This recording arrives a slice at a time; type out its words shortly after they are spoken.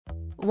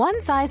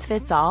One size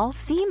fits all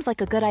seems like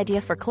a good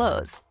idea for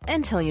clothes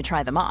until you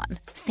try them on.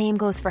 Same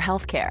goes for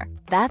healthcare.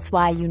 That's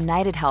why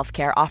United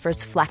Healthcare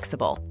offers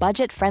flexible,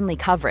 budget-friendly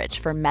coverage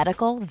for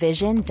medical,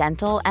 vision,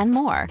 dental, and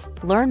more.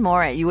 Learn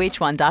more at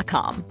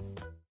uh1.com.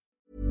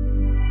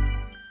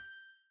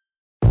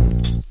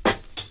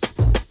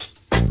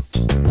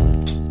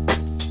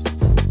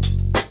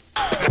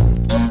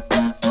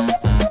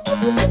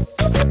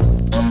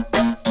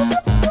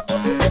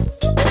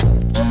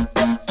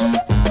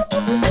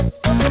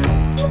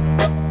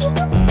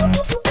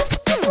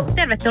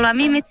 Tervetuloa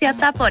Mimmit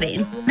sijoittaa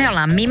podiin. Me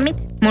ollaan Mimmit.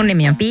 Mun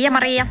nimi on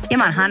Pia-Maria. Ja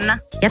mä oon Hanna.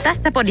 Ja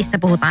tässä podissa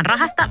puhutaan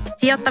rahasta,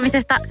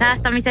 sijoittamisesta,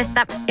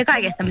 säästämisestä ja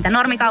kaikesta, mitä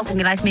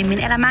normikaupunkilaismimmin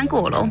elämään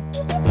kuuluu.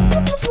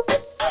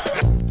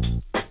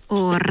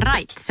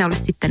 Alright, se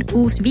olisi sitten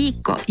uusi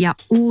viikko ja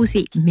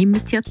uusi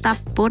Mimmit sijoittaa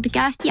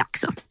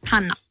podcast-jakso.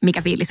 Hanna,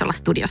 mikä fiilis olla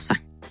studiossa?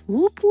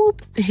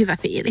 Hyvä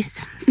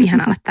fiilis.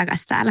 Ihan olla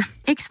takas täällä.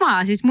 Eiks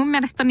vaan? Siis mun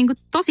mielestä on niinku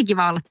tosi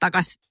kiva olla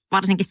takas,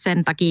 varsinkin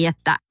sen takia,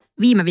 että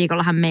viime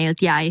viikollahan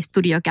meiltä jäi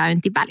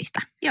studiokäynti välistä.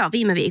 Joo,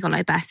 viime viikolla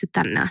ei päästy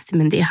tänne asti.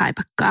 Mentiin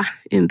haipakkaa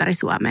ympäri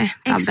Suomea,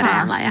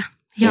 Tampereella ja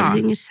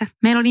Helsingissä. Joo.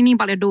 Meillä oli niin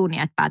paljon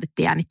duunia, että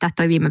päätettiin äänittää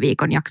toi viime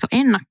viikon jakso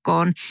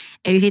ennakkoon.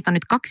 Eli siitä on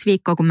nyt 2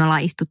 viikkoa, kun me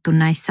ollaan istuttu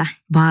näissä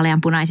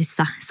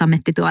vaaleanpunaisissa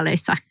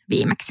samettituoleissa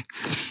viimeksi.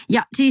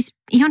 Ja siis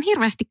ihan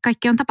hirveästi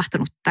kaikki on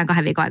tapahtunut tämän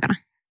 2 viikon aikana.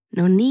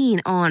 No niin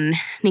on.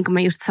 Niin kuin mä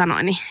just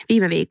sanoin, niin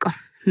viime viikko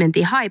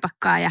mentiin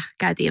haipakkaa ja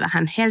käytiin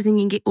vähän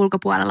Helsinginkin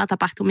ulkopuolella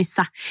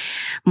tapahtumissa.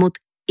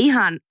 Mutta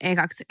ihan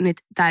ekaksi nyt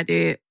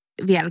täytyy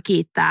vielä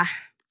kiittää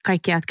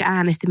kaikkia, jotka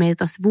äänesti meitä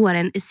tuossa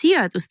vuoden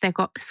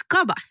sijoitusteko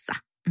Skabassa.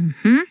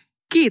 Mm-hmm.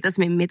 Kiitos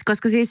Mimmit,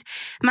 koska siis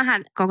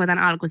mähän koko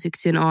tämän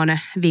alkusyksyn oon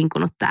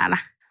vinkunut täällä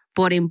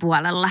podin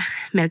puolella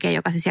melkein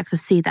jokaisessa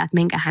jaksossa siitä, että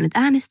menkäähän nyt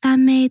äänestää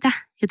meitä.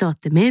 Ja te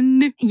ootte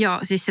mennyt. Joo,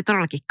 siis se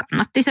todellakin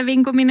kannatti se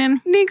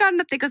vinkuminen. Niin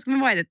kannatti, koska me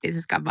voitettiin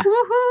se Skaba.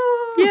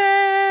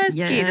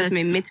 Yes. Kiitos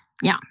Mimmit.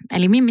 Ja,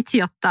 eli Mimmit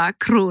sijoittaa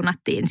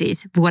kruunattiin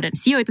siis vuoden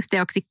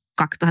sijoitusteoksi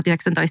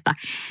 2019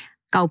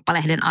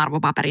 Kauppalehden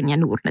arvopaperin ja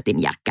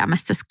Nordnetin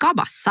järkkäämässä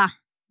Skabassa.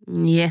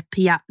 Jep,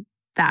 ja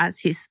tämä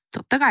siis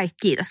totta kai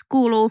kiitos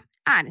kuuluu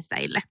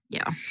äänestäjille.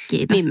 Joo,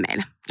 kiitos.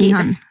 Mimmeille.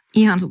 Kiitos.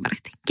 Ihan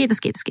superisti. Kiitos.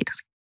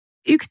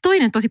 Yksi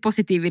toinen tosi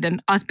positiivinen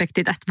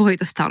aspekti tästä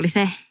voitosta oli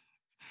se,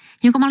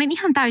 jonka mä olin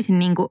ihan täysin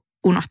niin kuin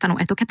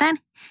unohtanut etukäteen,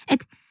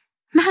 että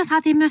mehän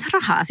saatiin myös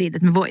rahaa siitä,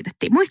 että me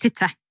voitettiin. Muistit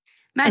sä,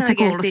 että se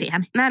kuului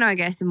siihen? Mä en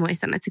oikeasti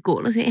muistanut, että se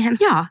kuului siihen.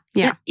 Joo.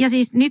 Ja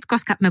siis nyt,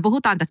 koska me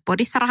puhutaan tästä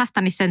podissa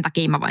rahasta, niin sen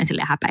takia mä voin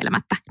silleen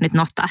häpeilemättä nyt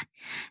nostaa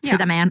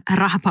sitä meidän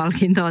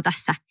rahapalkintoa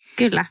tässä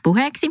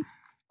puheeksi.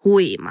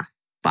 Huima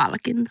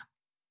palkinto.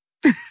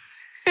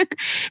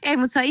 Ei,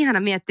 mutta se on ihana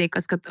miettiä,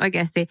 koska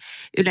oikeasti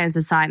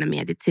yleensä sä aina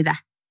mietit sitä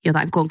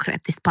jotain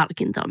konkreettista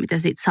palkintoa, mitä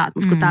siitä saat.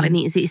 Mutta kun tää oli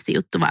niin siisti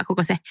juttu, vaan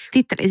koko se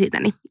titteli siitä,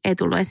 niin ei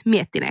tullut edes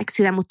miettineeksi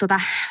sitä. Mutta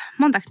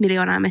montaks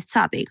miljoonaa meistä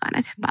saatiinkaan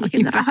näitä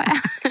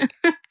palkintorahoja?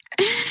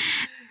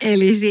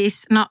 Eli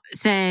siis, no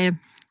se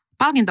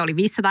palkinto oli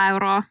 500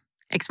 €.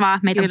 Eikö vaan?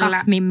 Meitä on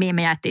 2 mimmiä,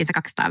 me jaettiin se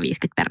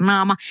 250 per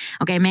naama.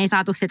 Okei, me ei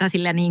saatu sitä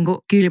silleen niin kuin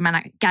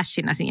kylmänä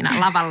cashina siinä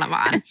lavalla,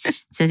 vaan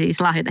se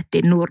siis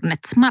lahjoitettiin Nordnet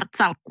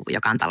Smart-salkkuun,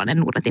 joka on tällainen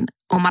Nordnetin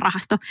oma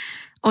rahasto.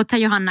 Ootko sä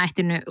Johanna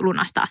ehtinyt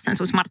lunastaa sen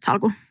sun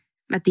Smart-salkun?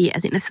 Mä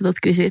tiesin, että sä tulet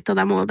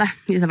kysyä multa,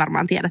 ja sä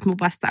varmaan tiedät mun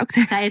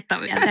vastauksen. Sä et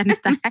ole vielä tehnyt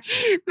sitä.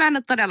 Mä en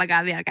ole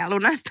todellakaan vieläkään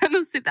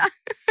lunastanut sitä.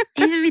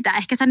 Ei se mitään,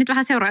 ehkä sä nyt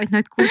vähän seurailit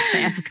noita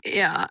kursseja.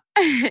 Joo,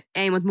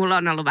 ei, mutta mulla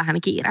on ollut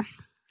vähän kiire.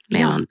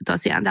 Meillä on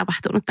tosiaan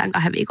tapahtunut tämän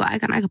 2 viikon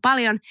aikana aika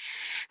paljon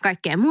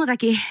kaikkea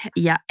muutakin.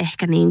 Ja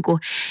ehkä niin kuin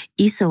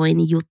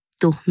isoin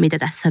juttu, mitä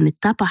tässä on nyt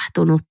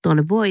tapahtunut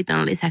tuon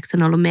voiton lisäksi,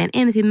 on ollut meidän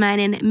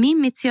ensimmäinen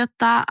Mimmit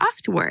sijoittaa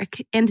Afterwork.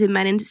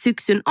 Ensimmäinen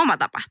syksyn oma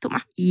tapahtuma.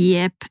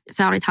 Jep,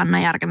 sä olit Hanna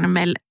järkännyt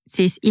meille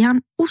siis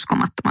ihan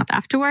uskomattomat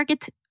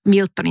Afterworkit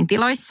Miltonin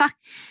tiloissa.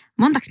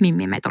 Montaks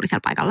mimmiä meitä oli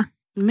siellä paikalla?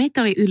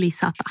 Meitä oli yli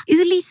 100.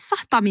 Yli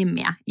 100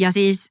 mimmiä. Ja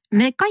siis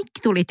ne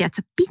kaikki tuli,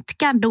 tiedätkö,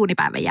 pitkän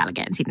duunipäivän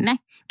jälkeen sinne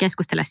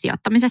keskustella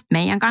sijoittamisesta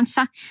meidän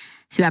kanssa,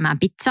 syömään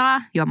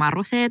pizzaa, juomaan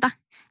roseeta.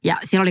 Ja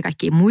siellä oli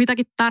kaikkia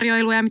muitakin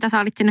tarjoiluja, mitä sä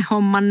olit sinne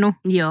hommannut.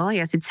 Joo,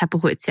 ja sitten sä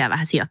puhuit siellä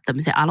vähän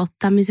sijoittamisen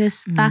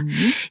aloittamisesta.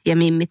 Mm-hmm. Ja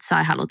mimmit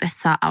sai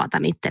halutessaan avata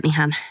niiden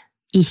ihan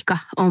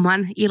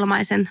oman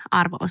ilmaisen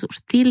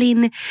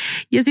arvo-osuustilin.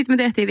 Ja sitten me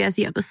tehtiin vielä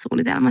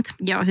sijoitussuunnitelmat.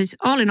 Joo, siis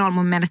all in all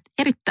mun mielestä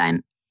erittäin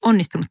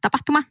onnistunut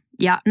tapahtuma.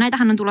 Ja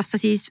näitähän on tulossa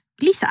siis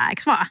lisää,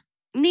 eikö vaan?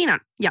 Niin on,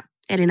 joo.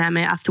 Eli nämä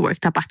meidän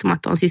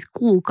Afterwork-tapahtumat on siis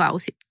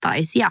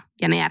kuukausittaisia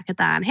ja ne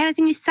järkätään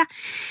Helsingissä.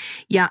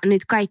 Ja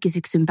nyt kaikki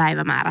syksyn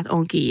päivämäärät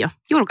onkin jo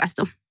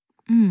julkaistu.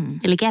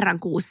 Eli kerran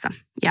kuussa.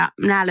 Ja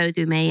nämä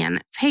löytyy meidän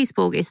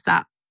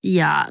Facebookista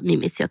ja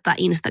Mimmit sijoittaa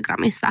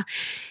Instagramista.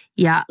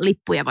 Ja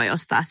lippuja voi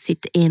ostaa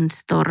sitten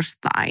ensi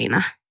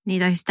torstaina.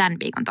 Niitä siis tämän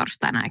viikon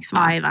torstaina, eikö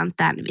vaan? Aivan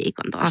tämän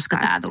viikon torstaina. Koska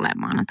tämä tulee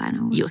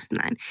maanantaina ulos. Just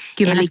näin.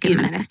 10.10. Eli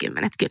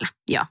 10.10. kyllä.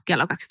 Joo,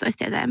 kello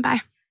 12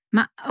 eteenpäin.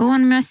 Mä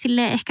oon myös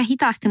silleen ehkä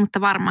hitaasti,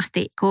 mutta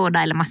varmasti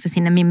koodailemassa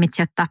sinne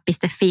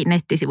mimmitsijoittaa.fi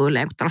nettisivuille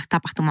joku tuollaista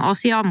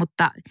tapahtuma-osioon,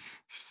 mutta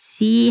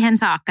siihen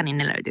saakka niin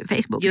ne löytyy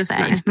Facebookista.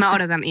 Just näin. Mä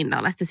odotan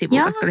innolla sitä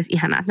sivua, koska olisi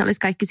ihanaa, että ne olisi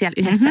kaikki siellä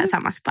yhdessä ja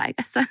samassa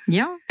paikassa.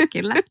 Joo,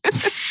 kyllä.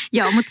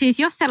 Joo, mutta siis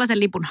jos sellaisen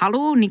lipun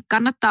haluaa, niin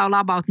kannattaa olla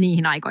about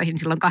niihin aikoihin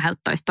silloin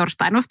 12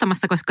 torstain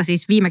ostamassa, koska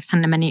siis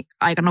viimeksihän ne meni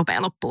aika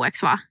nopea loppuun, eikö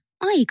vaan?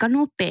 Aika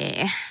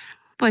nopea.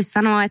 Voisi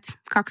sanoa, että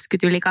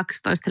 20 yli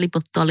 12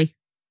 liput oli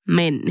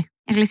mennyt.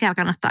 Eli siellä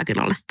kannattaa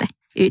kyllä olla sitten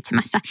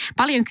ytsimässä.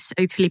 Paljon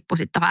yksi lippu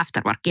sitten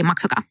afterworkiin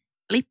maksakaa?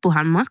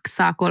 Lippuhan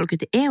maksaa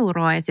 30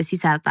 € ja se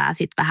sisältää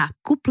sitten vähän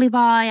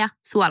kuplivaa ja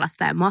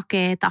suolasta ja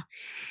makeeta,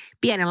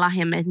 pienen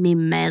lahjan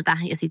mimmeiltä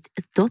ja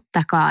sitten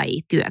totta kai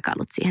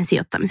työkalut siihen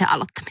sijoittamisen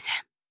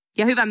aloittamiseen.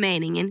 Ja hyvän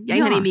meiningin ja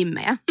ihania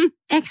mimmejä.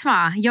 Eiks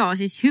vaan? Joo,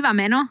 siis hyvä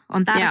meno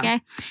on tärkeä. Joo.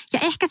 Ja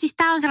ehkä siis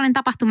tää on sellainen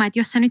tapahtuma, että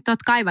jos sä nyt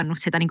oot kaivannut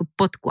sitä niinku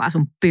potkua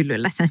sun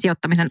pyllylle sen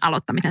sijoittamisen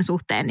aloittamisen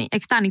suhteen, niin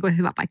eikö tää niinku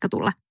hyvä paikka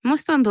tulla?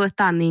 Musta tuntuu, että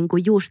tää on niinku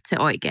just se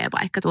oikea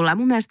paikka tulla.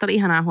 Mun mielestä oli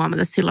ihanaa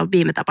huomata silloin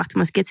viime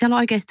tapahtumassakin, että siellä on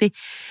oikeasti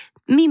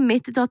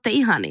mimmit, te ootte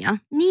ihania.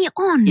 Niin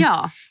on.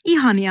 Joo.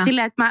 Ihania.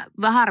 Silleen, että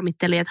mä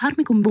harmittelin, että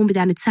harmi kun mun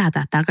pitää nyt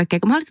säätää täällä kaikkea,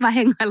 kun mä olisin vaan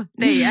hengailla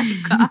teidän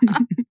kanssa.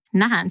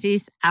 Nähdään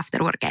siis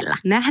afterworkeilla.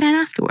 Nähdään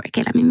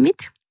afterworkeilla,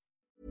 mimmit.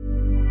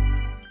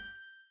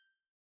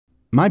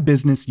 My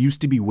business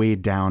used to be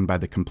weighed down by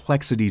the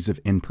complexities of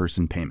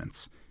in-person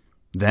payments.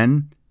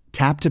 Then,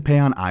 Tap to Pay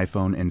on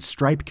iPhone and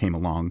Stripe came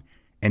along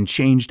and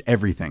changed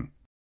everything.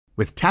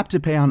 With Tap to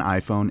Pay on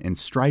iPhone and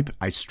Stripe,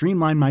 I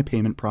streamlined my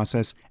payment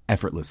process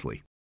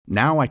effortlessly.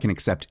 Now I can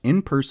accept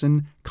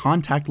in-person,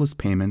 contactless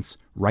payments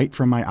right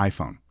from my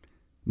iPhone.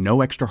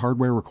 No extra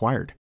hardware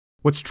required.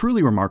 What's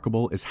truly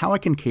remarkable is how I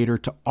can cater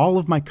to all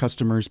of my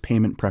customers'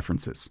 payment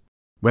preferences.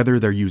 Whether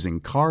they're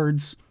using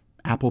cards,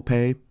 Apple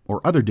Pay,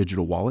 or other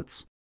digital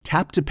wallets,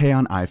 Tap to Pay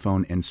on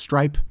iPhone and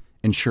Stripe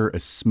ensure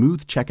a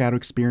smooth checkout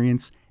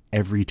experience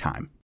every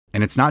time.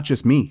 And it's not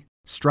just me.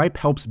 Stripe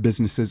helps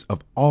businesses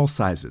of all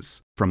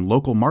sizes, from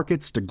local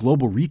markets to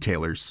global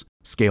retailers,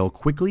 scale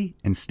quickly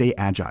and stay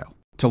agile.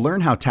 To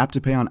learn how Tap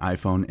to Pay on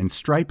iPhone and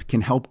Stripe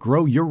can help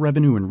grow your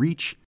revenue and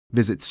reach,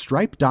 visit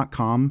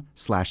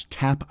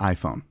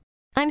stripe.com/tapiphone.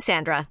 I'm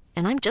Sandra,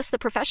 and I'm just the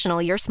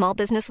professional your small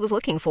business was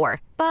looking for.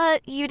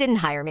 But you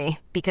didn't hire me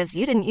because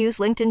you didn't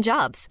use LinkedIn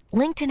Jobs.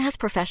 LinkedIn has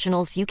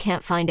professionals you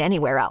can't find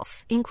anywhere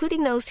else,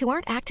 including those who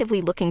aren't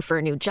actively looking for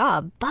a new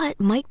job, but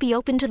might be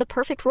open to the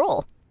perfect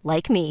role,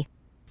 like me.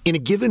 In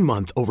a given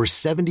month, over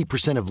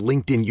 70% of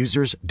LinkedIn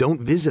users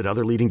don't visit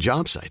other leading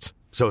job sites.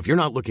 So if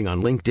you're not looking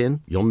on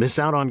LinkedIn, you'll miss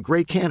out on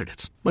great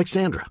candidates like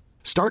Sandra.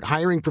 Start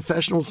hiring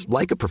professionals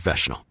like a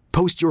professional.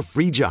 Post your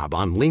free job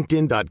on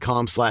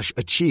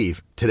linkedin.com/achieve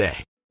today.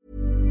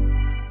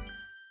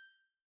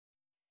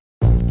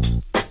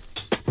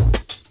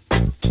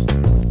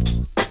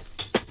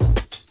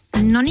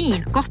 No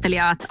niin,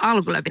 kohteliaat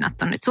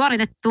alkulöpinät on nyt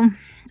suoritettu.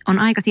 On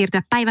aika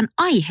siirtyä päivän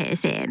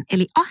aiheeseen,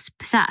 eli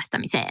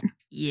ASP-säästämiseen.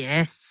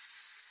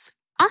 Yes.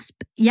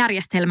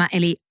 ASP-järjestelmä,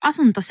 eli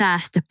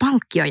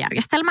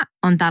asuntosäästöpalkkiojärjestelmä,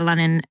 on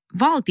tällainen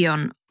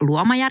valtion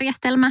luoma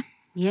järjestelmä.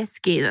 Yes,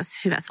 kiitos.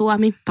 Hyvä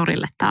Suomi.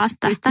 Torille taas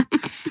tästä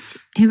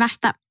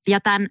hyvästä. Ja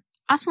tämän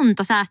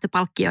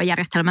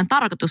asuntosäästöpalkkiojärjestelmän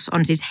tarkoitus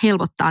on siis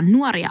helpottaa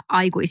nuoria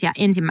aikuisia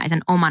ensimmäisen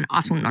oman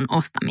asunnon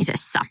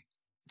ostamisessa.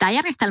 Tämä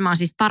järjestelmä on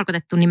siis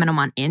tarkoitettu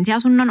nimenomaan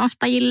ensiasunnon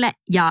ostajille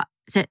ja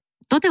se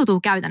toteutuu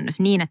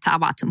käytännössä niin, että sä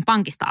avaat sun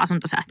pankista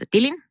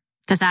asuntosäästötilin.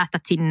 Sä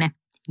säästät sinne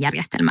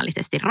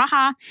järjestelmällisesti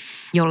rahaa,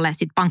 jolle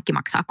sitten pankki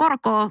maksaa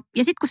korkoa.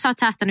 Ja sitten kun sä oot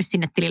säästänyt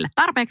sinne tilille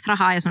tarpeeksi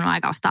rahaa ja sun on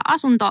aika ostaa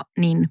asunto,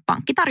 niin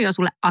pankki tarjoaa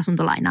sulle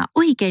asuntolainaa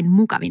oikein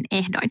mukavin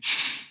ehdoin.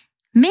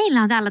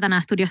 Meillä on täällä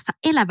tänään studiossa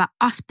elävä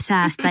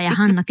ASP-säästäjä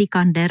Hanna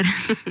Tikander,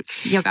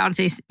 joka on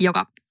siis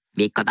joka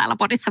viikko täällä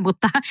podissa,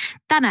 mutta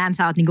tänään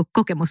sä oot niinku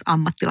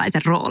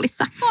kokemusammattilaisen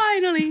roolissa.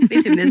 Finally!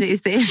 Vitsi, miten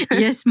siistiä.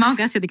 Yes, mä oon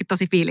kanssa jotenkin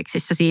tosi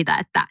fiiliksissä siitä,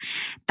 että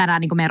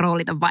tänään niinku meidän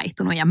roolit on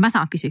vaihtunut ja mä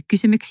saan kysyä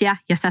kysymyksiä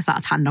ja sä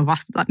saat, Hanna,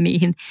 vastata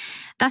niihin.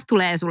 Tästä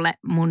tulee sulle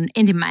mun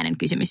ensimmäinen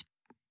kysymys.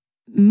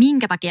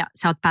 Minkä takia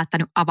sä oot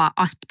päättänyt avaa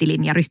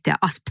ASP-tilin ja ryhtyä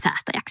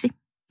ASP-säästäjäksi?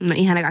 No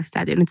ihanaksi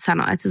täytyy nyt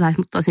sanoa, että se saisi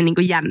mut tosi niin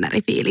kuin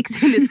jännäri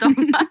fiiliksi nyt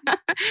olla.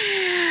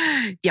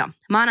 Joo,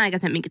 mä oon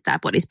aikaisemminkin täällä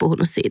podissa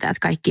puhunut siitä, että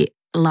kaikki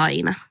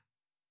laina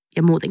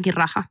ja muutenkin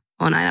raha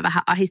on aina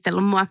vähän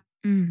ahistellut mua.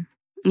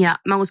 Ja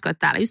mä uskon, että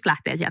täällä just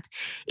lähtee sieltä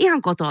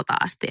ihan kotota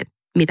asti, että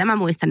mitä mä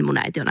muistan, niin mun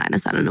äiti on aina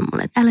sanonut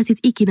mulle, että älä sit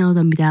ikinä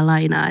ota mitään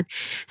lainaa. Että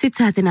sit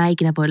sä et enää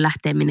ikinä voi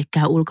lähteä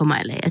minnekään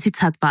ulkomaille ja sit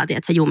sä oot vaatia,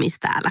 että sä jumis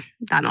täällä.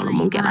 Tää on ollut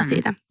mun kela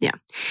siitä. Ja.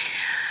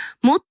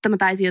 Mutta mä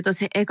taisin jo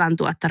tosi ekan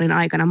tuottarin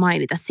aikana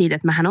mainita siitä,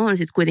 että mähän oon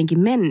siis kuitenkin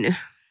mennyt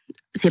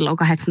silloin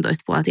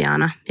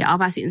 18-vuotiaana ja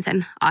avasin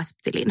sen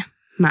ASP-tilin.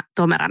 Mä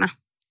tomerana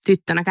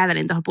tyttönä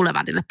kävelin tuohon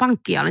Boulevardille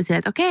pankkiin ja olin silleen,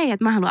 että okei,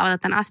 että mä haluan avata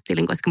tämän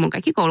ASP-tilin, koska mun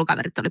kaikki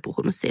koulukaverit oli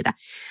puhunut siitä.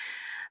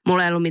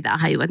 Mulla ei ollut mitään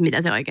hajua, että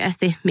mitä se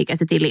oikeasti, mikä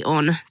se tili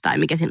on tai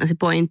mikä siinä on se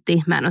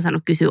pointti. Mä en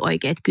osannut kysyä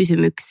oikeita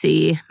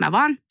kysymyksiä. Mä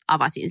vaan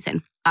avasin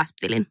sen.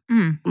 ASP-tilin.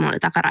 Mulla oli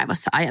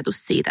takaraivossa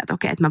ajatus siitä, että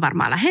okei, että mä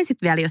varmaan lähden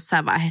sitten vielä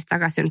jossain vaiheessa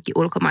takaisin jonnekin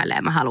ulkomaille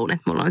ja mä haluan,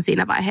 että mulla on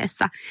siinä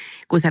vaiheessa,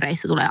 kun se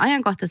reissu tulee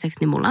ajankohtaiseksi,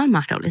 niin mulla on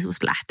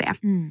mahdollisuus lähteä.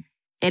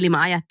 Eli mä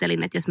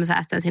ajattelin, että jos mä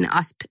säästän sinne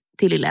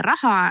ASP-tilille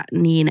rahaa,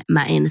 niin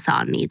mä en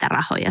saa niitä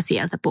rahoja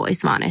sieltä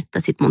pois, vaan että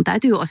sit mun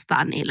täytyy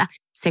ostaa niillä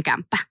se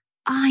kämppä.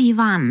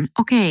 Aivan,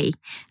 okei.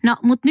 No,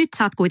 mutta nyt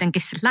sä oot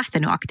kuitenkin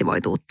lähtenyt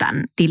aktivoitua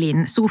tämän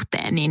tilin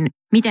suhteen, niin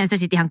miten se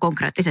sitten ihan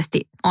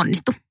konkreettisesti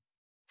onnistui?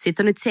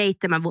 Sitten on nyt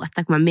 7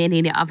 vuotta, kun mä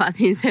menin ja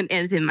avasin sen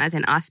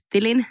ensimmäisen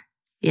ASP-tilin.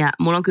 Ja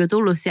mulla on kyllä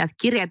tullut sieltä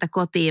kirjeitä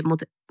kotiin,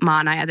 mutta mä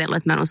oon ajatellut,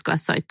 että mä en uskalla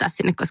soittaa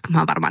sinne, koska mä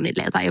oon varmaan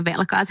niille jotain jo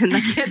velkaa sen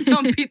takia, että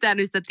on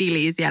pitänyt sitä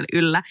tiliä siellä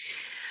yllä.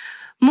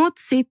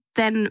 Mutta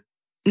sitten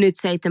nyt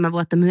 7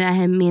 vuotta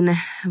myöhemmin,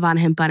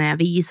 vanhempana ja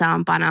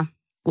viisaampana,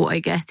 kun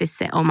oikeasti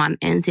se oman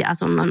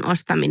ensiasunnon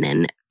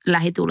ostaminen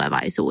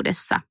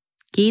lähitulevaisuudessa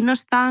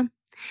kiinnostaa,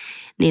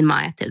 niin mä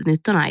ajattelin, että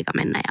nyt on aika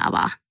mennä ja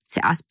avaa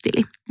se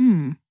ASP-tili.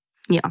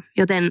 Joo,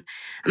 joten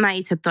mä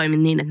itse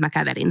toimin niin, että mä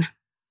kävelin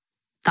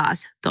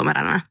taas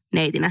tomerana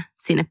neitinä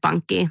sinne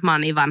pankkiin. Mä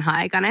oon niin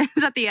vanha-aikainen.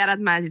 Sä tiedät,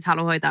 että mä en siis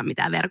halua hoitaa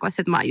mitään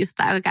verkoissa, että mä oon just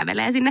tää, joka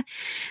kävelee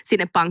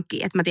sinne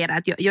pankkiin. Että mä tiedän,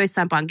 että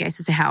joissain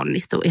pankeissa sehän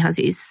onnistuu ihan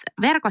siis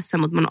verkossa,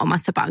 mutta mun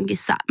omassa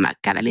pankissa mä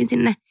kävelin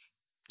sinne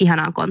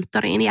ihanaan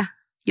konttoriin ja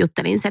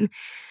juttelin sen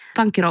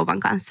pankkirouvan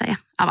kanssa ja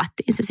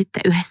avattiin se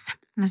sitten yhdessä.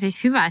 No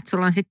siis hyvä, että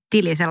sulla on sitten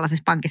tili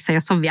sellaisessa pankissa,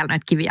 jossa on vielä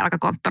noita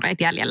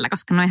kivijalkakonttoreita jäljellä,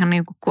 koska noihan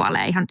niin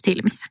kuolee ihan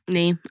silmissä.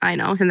 Niin,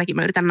 ainoa. Sen takia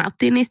mä yritän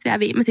nauttia niistä vielä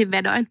viimeisin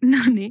vedoin. No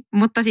niin,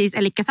 mutta siis,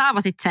 eli sä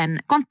avasit sen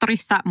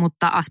konttorissa,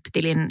 mutta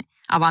ASP-tilin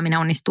avaaminen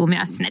onnistuu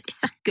myös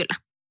netissä. Kyllä.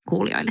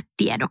 Kuulijoille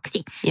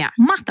tiedoksi. Ja.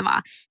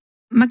 Mahtavaa.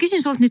 Mä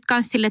kysyn sulta nyt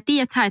kanssa sille,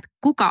 tiedät sä, että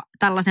kuka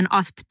tällaisen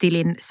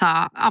ASP-tilin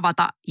saa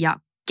avata ja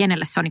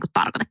kenelle se on niin kuin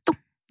tarkoitettu?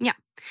 Ja.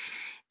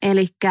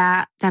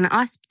 Elikkä tämän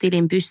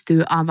ASP-tilin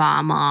pystyy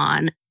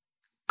avaamaan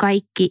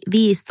kaikki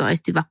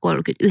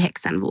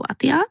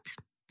 15-39-vuotiaat.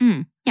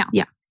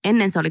 Ja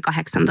ennen se oli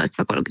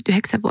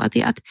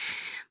 18-39-vuotiaat,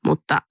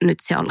 mutta nyt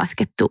se on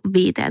laskettu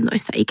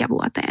 15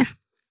 ikävuoteen.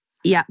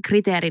 Ja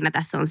kriteerinä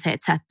tässä on se,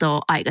 että sä et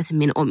ole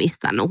aikaisemmin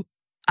omistanut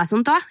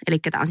asuntoa, eli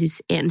tämä on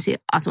siis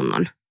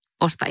ensiasunnon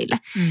ostajille,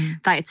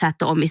 tai että sä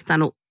et ole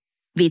omistanut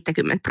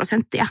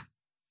 50%.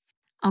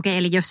 Okei,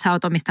 eli jos sä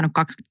oot omistanut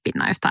 20%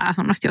 jostain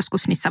asunnosta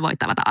joskus, niin sä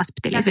voit avata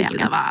ASP-tilin. Sä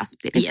pystyt avaamaan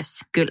ASP-tilin. Yes.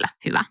 Kyllä.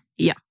 Hyvä.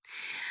 Joo.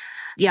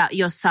 Ja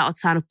jos sä oot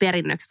saanut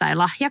perinnöksi tai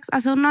lahjaksi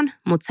asunnon,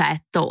 mutta sä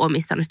et ole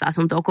omistanut sitä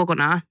asuntoa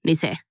kokonaan, niin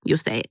se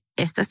just ei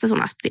estä sitä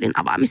sun ASP-tilin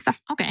avaamista.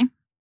 Okei.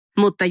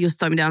 Mutta just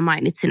toi, mitä mä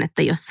mainitsin,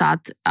 että jos sä oot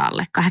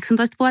alle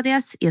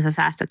 18-vuotias ja sä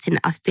säästät sinne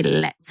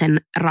ASP-tilille,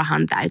 sen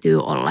rahan täytyy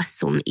olla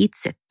sun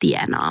itse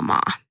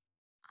tienaamaa.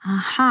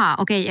 Ahaa,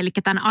 okei. Eli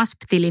tämän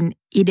ASP-tilin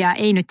idea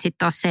ei nyt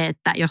sitten ole se,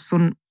 että jos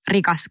sun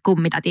rikas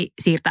kummitäti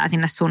siirtää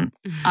sinne sun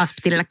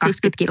ASP-tilille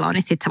 20 kiloa,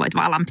 niin sit sä voit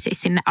vaan lampsia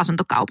sinne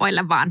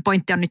asuntokaupoille, vaan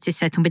pointti on nyt siis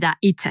se, että sun pitää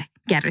itse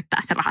kerryttää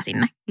se raha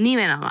sinne.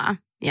 Nimenomaan,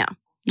 joo.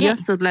 Jos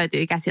sut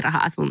löytyy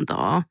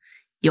käsiraha-asuntoa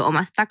jo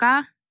omasta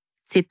takaa,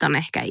 sitten on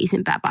ehkä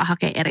isimpää vaan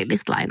hakea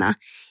erillistä lainaa,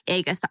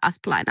 eikä sitä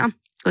ASP-lainaa,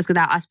 koska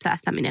tämä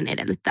ASP-säästäminen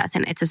edellyttää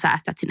sen, että sä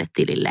säästät sinne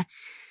tilille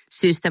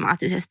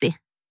systemaattisesti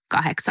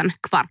 8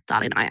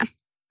 kvartaalin ajan.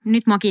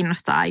 Nyt mua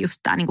kiinnostaa just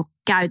tämä niinku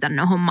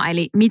käytännön homma,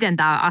 eli miten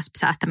tämä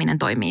ASP-säästäminen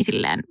toimii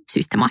silleen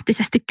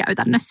systemaattisesti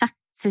käytännössä?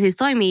 Se siis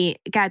toimii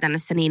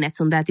käytännössä niin, että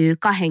sun täytyy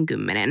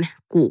 20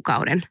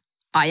 kuukauden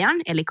ajan,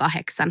 eli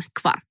 8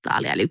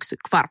 kvartaalia, eli 1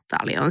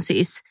 kvartaali on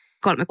siis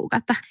 3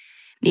 kuukautta,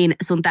 niin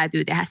sun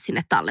täytyy tehdä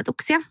sinne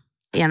talletuksia.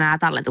 Ja nämä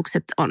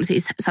talletukset on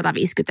siis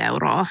 150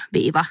 €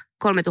 -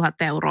 3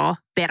 000 €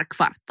 per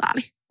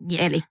kvartaali.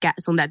 Yes. Eli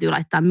sun täytyy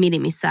laittaa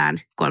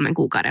minimissään 3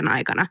 kuukauden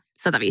aikana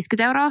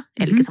 150 €,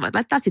 eli sä voit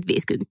laittaa sitten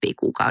 50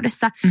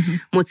 kuukaudessa,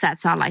 mutta sä et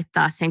saa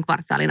laittaa sen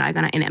kvartaalin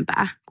aikana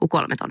enempää kuin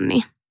 3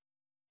 tonnia.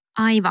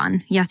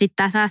 Aivan. Ja sitten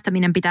tämä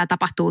säästäminen pitää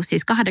tapahtua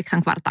siis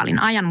 8 kvartaalin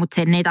ajan, mutta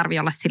sen ei tarvitse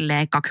olla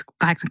silleen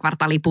 8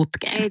 kvartaalia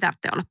putkeen. Ei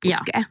tarvitse olla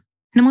putkeen.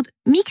 No mutta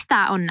miksi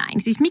tämä on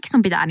näin? Siis miksi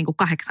sun pitää niinku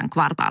 8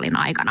 kvartaalin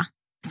aikana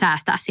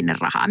säästää sinne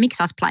rahaa?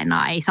 Miksi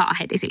ASP-lainaa ei saa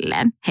heti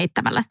silleen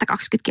heittämällä sitä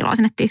 20 kiloa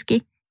sinne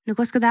tiskiin? No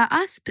koska tämä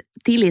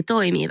ASP-tili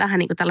toimii vähän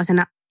niin kuin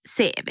tällaisena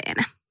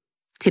CV:nä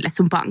sille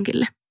sun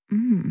pankille.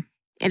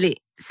 Eli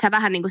sä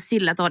vähän niin kuin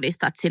sillä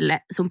todistat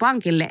sille sun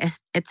pankille,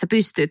 että sä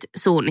pystyt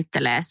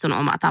suunnittelemaan sun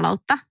omaa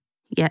taloutta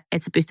ja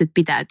että sä pystyt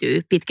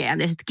pitäytyy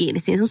pitkäjänteisesti kiinni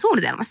siinä sun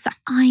suunnitelmassa.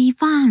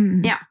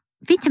 Aivan. Ja.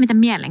 Vitsi, miten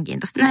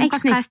mielenkiintoista. No, mä en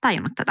koskaan edes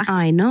tajunnut tätä.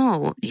 I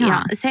know.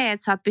 Ja se,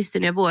 että sä oot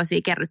pystynyt jo vuosia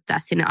kerryttää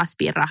sinne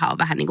ASPiin rahaa on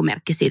vähän niin kuin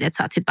merkki siitä, että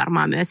sä oot sit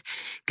varmaan myös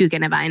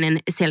kykeneväinen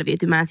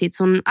selviytymään siitä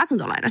sun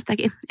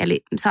asuntolainastakin.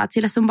 Eli sä oot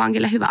sille sun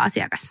pankille hyvä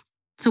asiakas.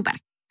 Super.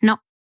 No,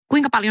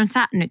 kuinka paljon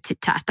sä nyt sit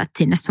säästät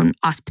sinne sun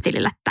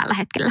ASP-tilille tällä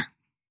hetkellä?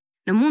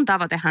 No mun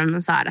tavoitehan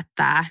on saada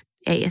tää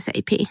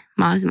ASAP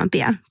mahdollisimman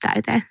pian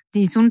täyteen.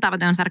 Niin sun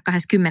tavoite on saada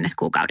 20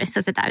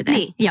 kuukaudessa se täyteen?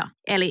 Niin, joo.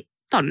 Eli 1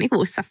 000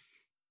 kuussa.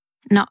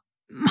 No,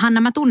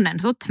 Hanna, mä tunnen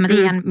sut. Mä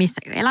tiedän,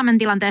 missä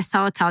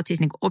elämäntilanteessa oot. Sä oot siis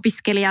niinku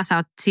opiskelija, sä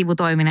oot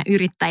sivutoiminen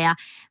yrittäjä.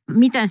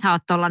 Miten sä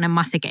oot tollainen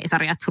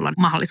massikeisari, että sulla on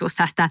mahdollisuus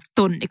säästää 1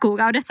 000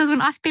 kuukaudessa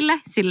sun aspille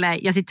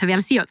ja sit sä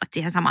vielä sijoitat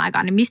siihen samaan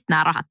aikaan, niin mistä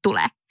nämä rahat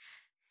tulee?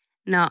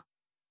 No,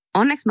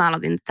 onneksi mä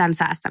aloitin tämän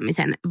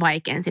säästämisen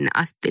vaikean sinne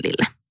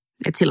asp-tilille.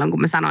 Et silloin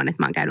kun mä sanoin,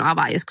 että mä oon käynyt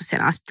avaa joskus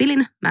sen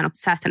asp-tilin, mä en ole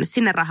säästänyt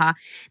sinne rahaa,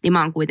 niin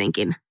mä oon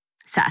kuitenkin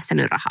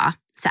säästänyt rahaa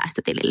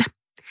säästötilille.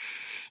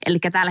 Eli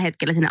tällä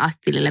hetkellä sinne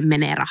asp-tilille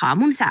menee rahaa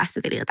mun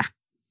säästötililtä,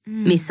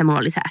 missä mulla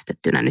oli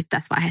säästettynä nyt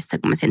tässä vaiheessa,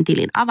 kun mä sen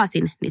tilin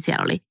avasin, niin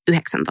siellä oli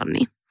 9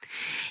 tonnia.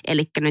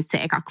 Eli nyt se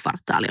eka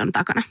kvartaali on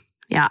takana.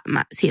 Ja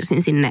mä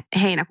siirsin sinne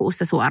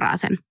heinäkuussa suoraan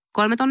sen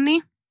 3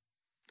 tonnia.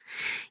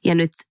 Ja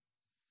nyt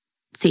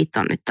siitä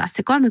on nyt taas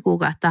se 3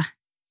 kuukautta.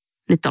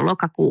 Nyt on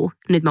lokakuu.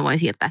 Nyt mä voin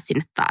siirtää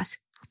sinne taas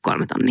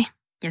 3 tonnia.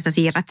 Ja sä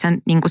siirrät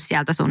sen niin kuin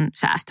sieltä sun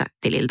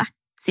säästötililtä?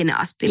 Sinne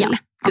asp-tilille.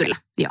 Kyllä,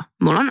 joo.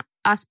 Mulla on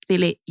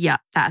asp-tili ja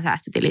tämä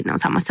säästötili, ne on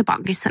samassa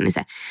pankissa, niin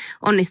se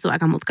onnistuu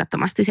aika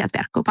mutkattomasti sieltä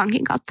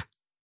verkkopankin kautta.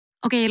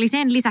 Okei, eli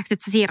sen lisäksi,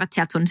 että sä siirrät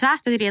sieltä sun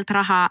säästötililtä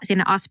rahaa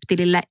sinne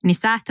asp-tilille, niin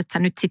säästät sä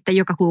nyt sitten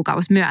joka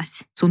kuukausi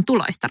myös sun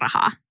tuloista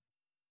rahaa?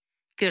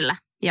 Kyllä,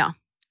 joo.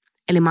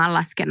 Eli mä oon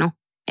laskenut,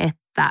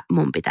 että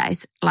mun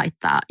pitäisi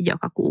laittaa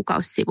joka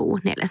kuukausi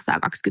sivuun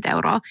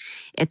 420 €.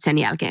 Että sen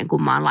jälkeen,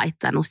 kun mä oon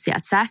laittanut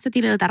sieltä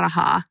säästötililtä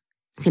rahaa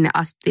sinne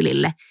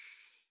asp-tilille,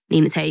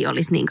 niin se ei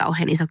olisi niin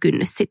kauhean iso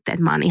kynnys sitten,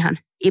 että mä oon ihan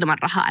ilman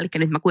rahaa. Eli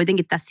nyt mä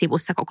kuitenkin tässä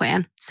sivussa koko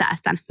ajan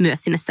säästän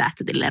myös sinne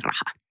säästötilille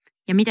rahaa.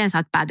 Ja miten sä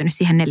oot päätynyt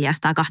siihen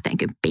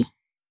 420?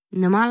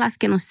 No mä oon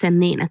laskenut sen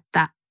niin,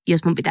 että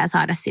jos mun pitää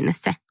saada sinne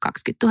se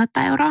 20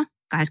 000 €.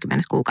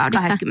 20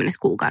 kuukaudessa? 20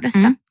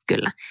 kuukaudessa,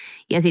 kyllä.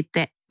 Ja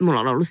sitten mulla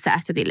on ollut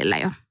säästötilillä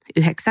jo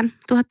 9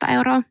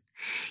 000 €.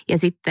 Ja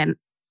sitten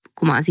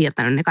kun mä oon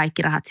siirtänyt ne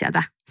kaikki rahat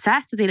sieltä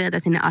säästötililtä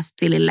sinne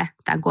asp-tilille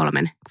tämän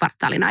 3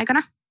 kvartaalin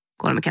aikana,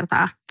 3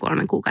 kertaa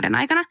 3 kuukauden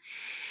aikana,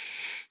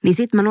 niin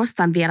sitten mä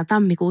nostan vielä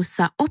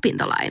tammikuussa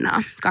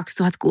opintolainaa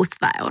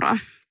 2600 €,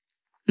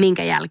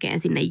 minkä jälkeen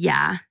sinne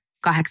jää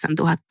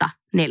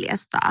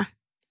 8400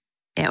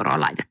 €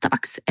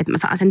 laitettavaksi, että mä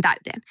saan sen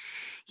täyteen.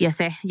 Ja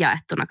se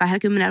jaettuna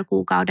 20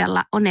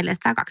 kuukaudella on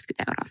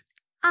 420 €.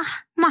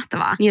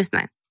 Mahtavaa. Just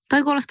näin.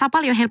 Toi kuulostaa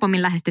paljon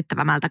helpommin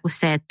lähestyttävämältä kuin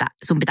se, että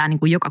sun pitää niin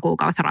kuin joka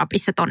kuukausi raapia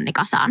se tonni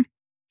kasaan.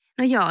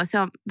 No joo, se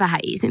on vähän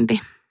iisimpi.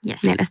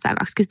 Yes.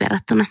 420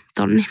 verrattuna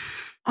tonni.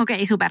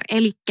 Okei, super.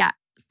 Elikkä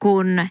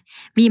kun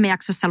viime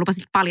jaksossa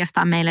lupasit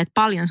paljastaa meille, että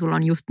paljon sulla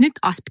on just nyt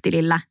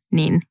asp-tilillä,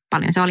 niin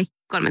paljon se oli?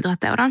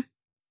 3000 €.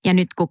 Ja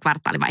nyt kun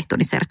kvartaali vaihtuu,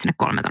 niin sä siirrät sinne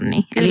 3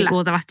 tonnia. Kyllä. Eli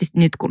luultavasti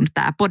nyt kun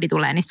tämä podi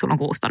tulee, niin sulla on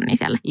 6 tonnia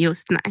siellä.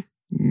 Just näin.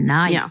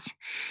 Nice. Joo.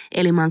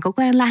 Eli mä oon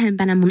koko ajan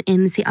lähempänä mun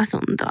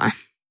ensiasuntoa.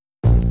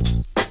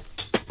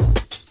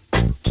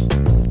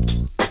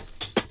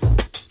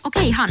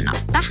 Okei, Hanna.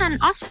 Tähän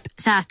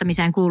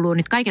asp-säästämiseen kuuluu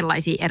nyt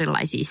kaikenlaisia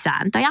erilaisia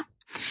sääntöjä.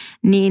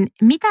 Niin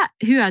mitä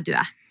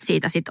hyötyä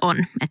siitä sitten on,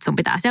 että sun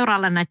pitää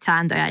seurailla näitä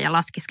sääntöjä ja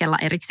laskeskella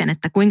erikseen,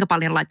 että kuinka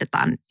paljon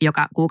laitetaan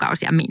joka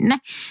kuukausi ja minne?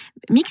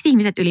 Miksi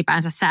ihmiset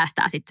ylipäänsä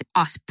säästää sitten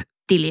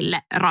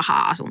asp-tilille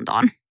rahaa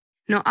asuntoon?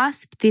 No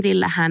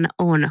asp-tilillähän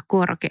on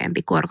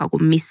korkeampi korko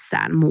kuin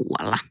missään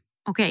muualla.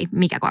 Okei,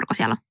 mikä korko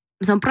siellä on?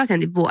 Se on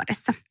prosentin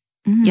vuodessa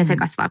ja se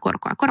kasvaa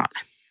korkoa korolle.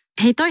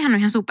 Hei, toihan on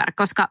ihan super,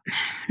 koska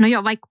no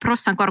joo, vaikka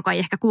prossan korko ei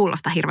ehkä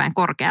kuulosta hirveän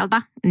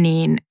korkealta,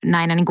 niin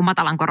näinä niin kuin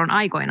matalan koron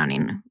aikoina,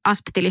 niin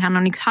asp-tilihan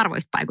on yksi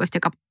harvoista paikoista,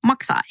 joka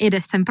maksaa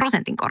edes sen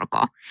prosentin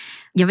korkoa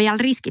ja vielä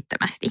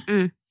riskittömästi.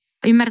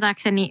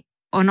 Ymmärtääkseni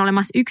on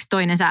olemassa yksi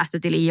toinen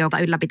säästötili, joka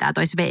ylläpitää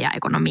toi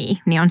Svea-ekonomia,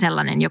 niin on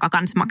sellainen, joka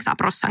kanssa maksaa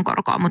prossan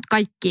korkoa, mutta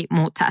kaikki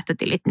muut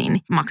säästötilit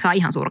niin maksaa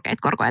ihan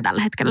surkeita korkoja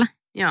tällä hetkellä.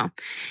 Joo,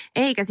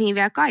 eikä siinä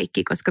vielä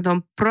kaikki, koska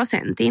tuon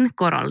prosentin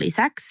koron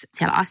lisäksi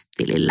siellä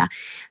asp-tilillä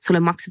sulle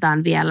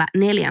maksetaan vielä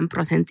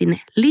 4%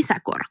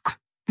 lisäkorko.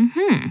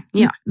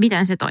 Joo.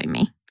 Miten se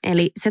toimii?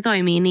 Eli se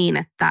toimii niin,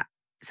 että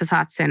sä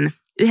saat sen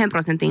 1%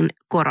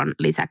 koron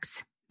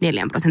lisäksi 4%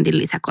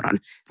 lisäkoron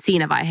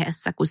siinä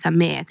vaiheessa, kun sä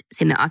meet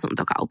sinne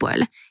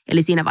asuntokaupoille.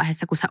 Eli siinä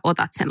vaiheessa, kun sä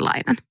otat sen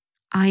lainan.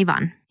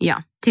 Aivan. Joo.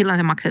 Silloin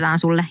se maksetaan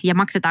sulle. Ja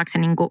maksetaanko se,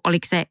 niin kuin,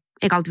 oliko se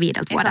ekalta 5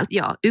 vuodelta?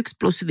 Joo,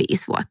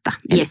 1+5 vuotta.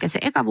 Yes. Eli se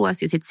eka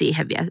vuosi ja sitten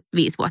siihen vielä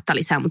 5 vuotta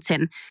lisää, mutta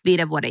sen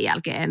 5 vuoden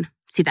jälkeen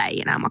sitä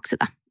ei enää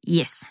makseta.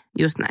 Yes.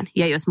 Just näin.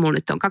 Ja jos mulla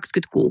nyt on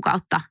 20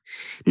 kuukautta,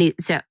 niin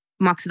se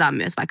maksetaan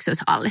myös, vaikka se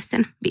olisi alle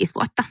sen 5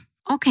 vuotta.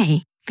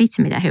 Okei,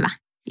 vitsi miten hyvä.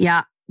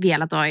 Ja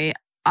vielä toi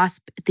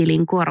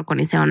asp-tilin korko,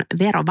 niin se on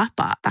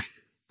verovapaata,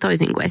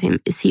 toisin kuin esim.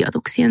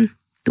 Sijoituksien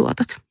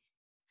tuotot.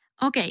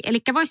 Okei,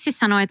 eli voisi siis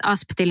sanoa, että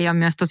asp-tili on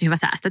myös tosi hyvä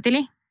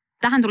säästötili.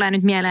 Tähän tulee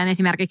nyt mieleen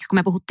esimerkiksi, kun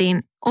me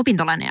puhuttiin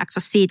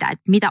opintolainajaksossa siitä,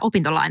 että mitä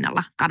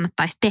opintolainalla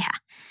kannattaisi tehdä.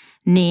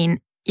 Niin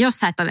jos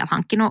sä et ole vielä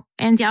hankkinut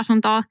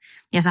ensiasuntoa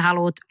ja sä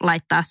haluat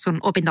laittaa sun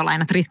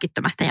opintolainat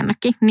riskittömästä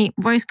jonnekin, niin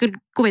vois kyllä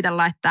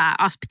kuvitella, että tämä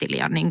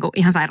ASP-tili on niinku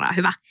ihan sairaan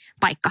hyvä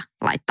paikka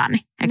laittaa ne,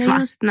 eikö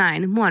vaan? Just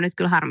näin. Mua nyt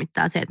kyllä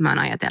harmittaa se, että mä oon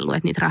ajatellut,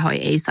 että niitä rahoja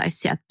ei saisi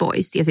sieltä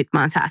pois ja sitten mä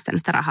oon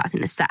säästänyt sitä rahaa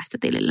sinne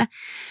säästötilille,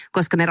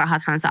 koska ne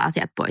rahathan saa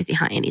sieltä pois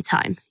ihan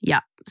anytime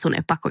ja sun ei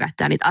ole pakko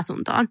käyttää niitä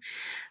asuntoon.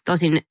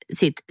 Tosin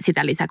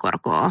sitä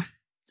lisäkorkoa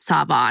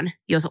saa vaan,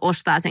 jos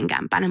ostaa sen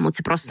kämpän, mutta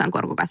se prossan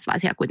korko kasvaa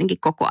siellä kuitenkin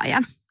koko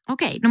ajan.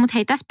 Okei, no mutta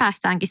hei, tässä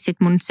päästäänkin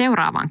sitten mun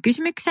seuraavaan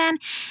kysymykseen.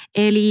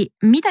 Eli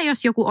mitä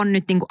jos joku on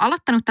nyt niinku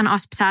aloittanut tämän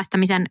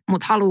ASP-säästämisen,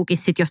 mutta haluukin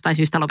sitten jostain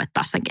syystä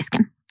lopettaa sen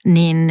kesken?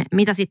 Niin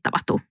mitä sitten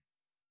tapahtuu?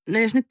 No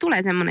jos nyt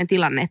tulee semmoinen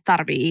tilanne, että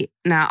tarvii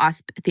nämä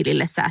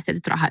ASP-tilille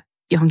säästetyt rahat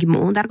johonkin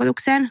muuhun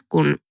tarkoitukseen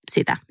kuin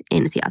sitä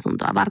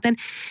ensiasuntoa varten,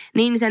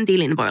 niin sen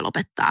tilin voi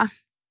lopettaa.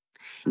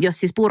 Jos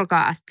siis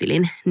purkaa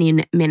ASP-tilin,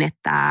 niin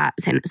menettää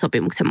sen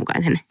sopimuksen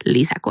mukaisen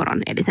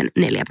lisäkoron, eli sen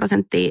 4%,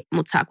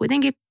 mutta saa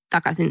kuitenkin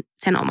takaisin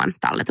sen oman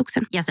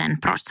talletuksen. Ja sen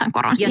prossan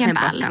koron siihen päälle.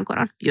 Ja sen prossan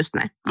koron, just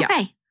näin.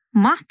 Okei,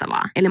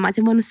 mahtavaa. Eli mä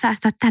olisin voinut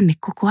säästää tänne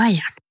koko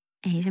ajan.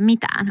 Ei se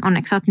mitään,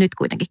 onneksi sä oot nyt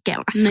kuitenkin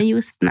kelkassa. No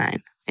just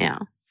näin, joo.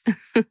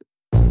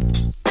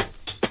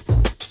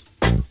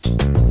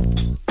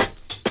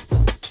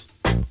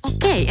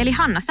 Okei, eli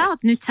Hanna, sä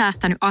oot nyt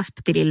säästänyt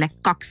ASP-tilille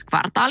 2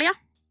 kvartaalia.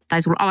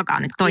 Tai sulla alkaa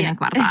nyt toinen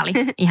kvartaali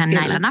ihan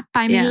näillä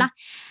näppäimillä.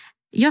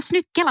 Jos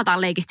nyt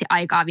kelataan leikisti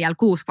aikaa vielä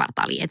 6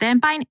 kvartaalia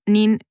eteenpäin,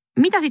 niin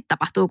mitä sitten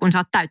tapahtuu, kun sä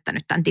oot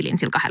täyttänyt tämän tilin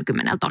sillä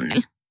 20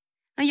 tonnilla?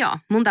 No joo,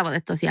 mun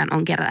tavoite tosiaan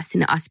on kerätä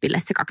sinne ASPille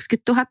se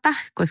 20 000,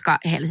 koska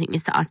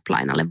Helsingissä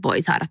ASP-lainalle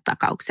voi saada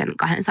takauksen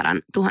 200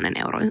 000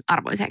 euron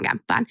arvoiseen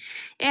kämppään.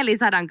 Eli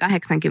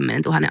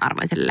 180 000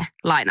 arvoiselle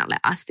lainalle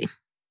asti.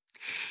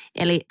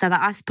 Eli tätä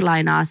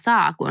ASP-lainaa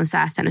saa, kun on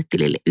säästänyt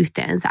tilille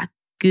yhteensä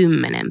 10%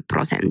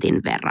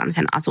 verran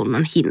sen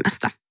asunnon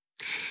hinnasta.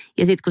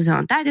 Ja sitten kun se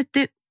on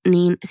täytetty,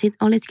 niin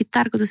sitten olisikin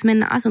tarkoitus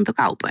mennä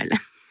asuntokaupoille.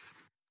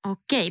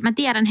 Okei, mä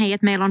tiedän hei,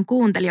 että meillä on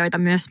kuuntelijoita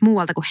myös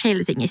muualta kuin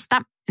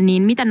Helsingistä.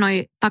 Niin miten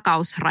noi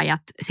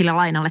takausrajat sillä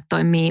lainalle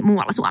toimii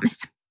muualla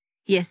Suomessa?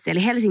 Jes,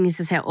 eli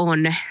Helsingissä se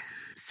on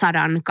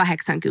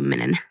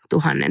 180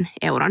 000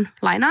 euron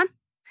lainaan.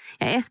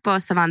 Ja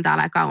Espoossa,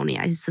 Vantaalla ja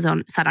Kauniaisissa se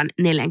on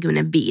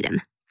 145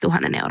 000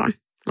 euron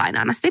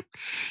lainaan asti.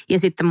 Ja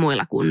sitten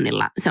muilla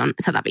kunnilla se on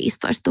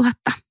 115 000.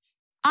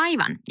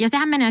 Aivan. Ja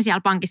sehän menee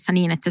siellä pankissa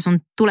niin, että se sun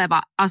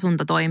tuleva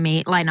asunto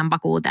toimii lainan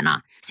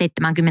vakuutena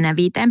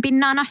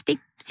 75% asti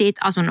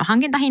siitä asunnon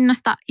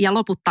hankintahinnasta ja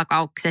loput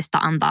takauksesta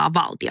antaa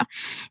valtio.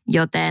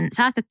 Joten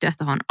säästettyä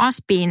tuohon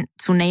ASPiin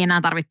sun ei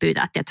enää tarvitse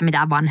pyytää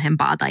mitään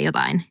vanhempaa tai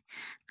jotain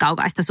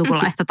kaukaista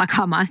sukulaista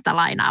takaamaan sitä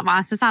lainaa,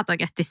 vaan sä saat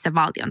oikeasti sen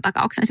valtion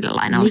takauksen sille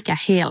lainalle. Mikä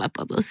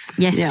helpotus.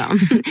 Yes. Joo.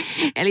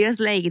 Eli jos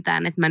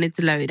leikitään, että mä nyt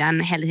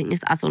löydän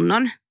Helsingistä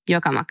asunnon,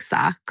 joka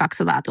maksaa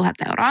 200 000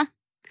 euroa,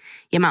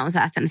 ja mä oon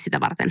säästänyt sitä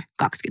varten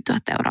 20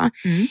 000 euroa,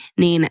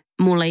 niin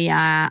mulle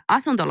jää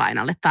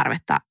asuntolainalle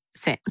tarvetta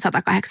se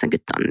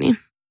 180 tonnia.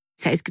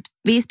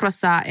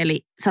 75%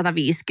 eli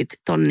 150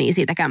 tonnia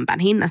siitä kämpän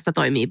hinnasta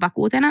toimii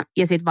vakuutena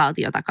ja sitten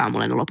valtio takaa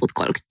mulle loput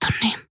 30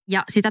 tonnia.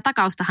 Ja sitä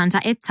takaustahan sä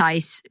et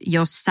sais,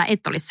 jos sä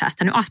et olisi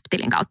säästänyt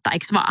ASP-tilin kautta,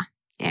 eikö vaan?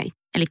 Ei.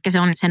 Eli se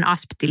on sen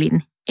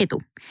ASP-tilin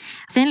etu.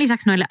 Sen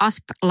lisäksi noille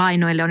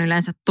ASP-lainoille on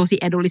yleensä tosi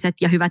edulliset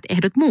ja hyvät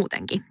ehdot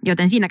muutenkin,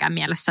 joten siinäkään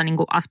mielessä niin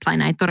kuin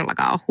ASP-laina ei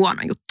todellakaan ole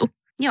huono juttu.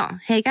 Joo,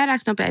 hei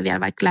käydäänkö nopea vielä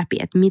vaikka läpi,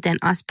 että miten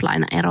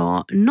ASP-laina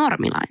eroaa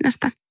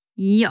normilainasta?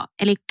 Joo,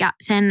 eli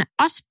sen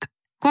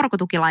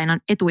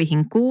ASP-korkotukilainan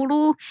etuihin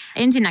kuuluu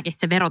ensinnäkin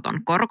se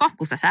veroton korko,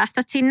 kun sä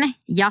säästät sinne,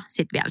 ja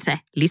sitten vielä se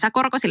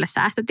lisäkorko sille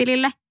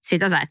säästötilille.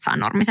 Sitä sä et saa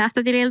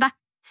normisäästötililtä.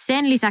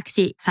 Sen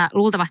lisäksi sä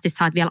luultavasti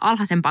saat vielä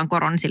alhaisempaan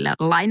koron sille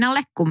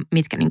lainalle, kuin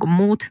mitkä niin kuin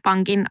muut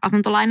pankin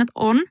asuntolainat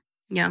on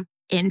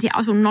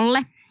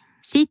ensiasunnolle.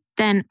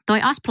 Sitten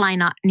toi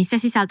ASP-laina, niin se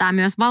sisältää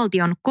myös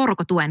valtion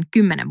korkotuen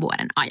 10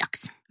 vuoden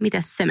ajaksi.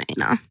 Mitäs se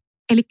meinaa?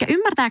 Eli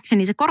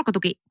ymmärtääkseni se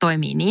korkotuki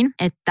toimii niin,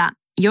 että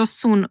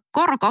jos sun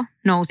korko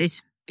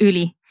nousisi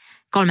yli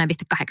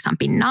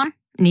 3,8%,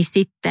 niin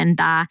sitten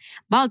tämä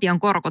valtion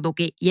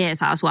korkotuki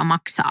jeesaa sua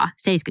maksaa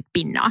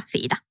 70%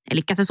 siitä.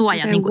 Eli sä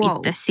suojaat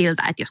itse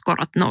siltä, että jos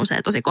korot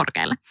nousee tosi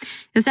korkealle.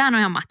 Ja sehän on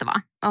ihan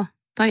mahtavaa. Oh,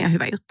 toi on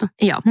hyvä juttu.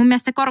 Joo, mun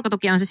mielestä se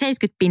korkotuki on se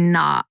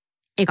 70%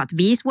 ekat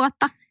 5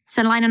 vuotta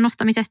sen lainan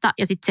nostamisesta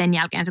ja sitten sen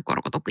jälkeen se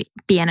korkotuki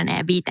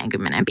pienenee 50%.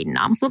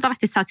 Mutta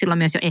luultavasti sä oot silloin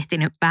myös jo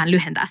ehtinyt vähän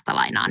lyhentää sitä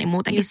lainaa, niin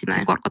muutenkin sitten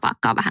se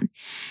korkotaakka on vähän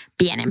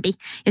pienempi.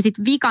 Ja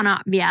sitten vikana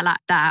vielä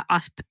tämä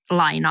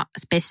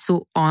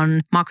ASP-laina-spessu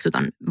on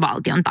maksuton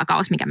valtion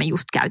takaus, mikä me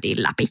just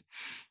käytiin läpi.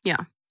 Joo.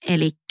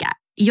 Eli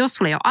jos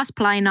sulla ei ole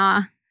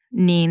ASP-lainaa,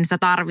 niin sä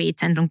tarvitset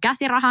sen sun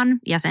käsirahan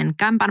ja sen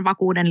kämpän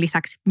vakuuden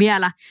lisäksi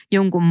vielä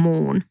jonkun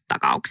muun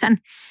takauksen,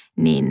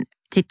 niin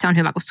sitten se on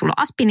hyvä, kun sulla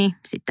on ASPi, niin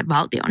sitten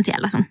valtio on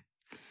siellä sun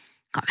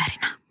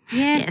kaverina.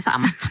 Yes.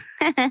 Saamassa.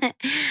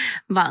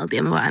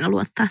 Valtio, me voi aina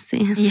luottaa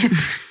siihen. Jep.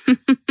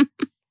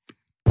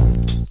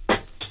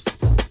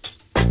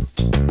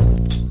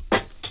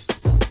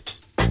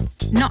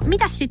 No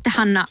mitäs sitten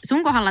Hanna,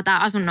 sun kohdalla tämä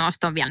asunnon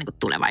osto on vielä niin kuin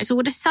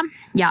tulevaisuudessa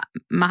ja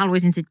mä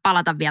haluaisin sitten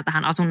palata vielä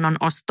tähän asunnon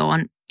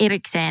ostoon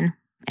erikseen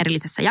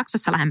erillisessä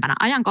jaksossa lähempänä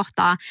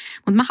ajankohtaa,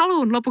 mutta mä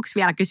haluan lopuksi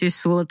vielä kysyä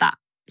sulta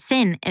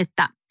sen,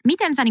 että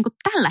miten sä niin kuin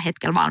tällä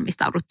hetkellä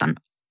valmistaudut ton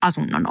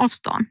asunnon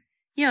ostoon?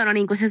 Joo, no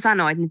niin kuin sä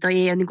sanoit, niin toi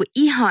ei ole niin kuin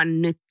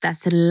ihan nyt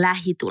tässä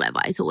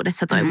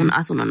lähitulevaisuudessa toi mun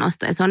asunnon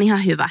osto. Ja se on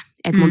ihan hyvä,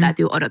 että mun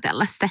täytyy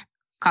odotella se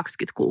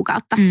 20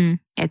 kuukautta.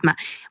 Että mä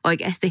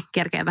oikeasti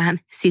kerkeen vähän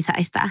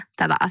sisäistää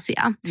tätä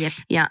asiaa. Jep.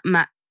 Ja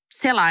mä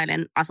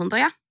selailen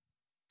asuntoja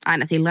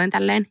aina silloin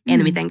tälleen.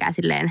 En mitenkään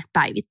silleen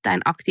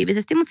päivittäin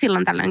aktiivisesti, mutta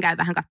silloin tällöin käy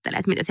vähän katselemaan,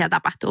 että mitä siellä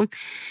tapahtuu.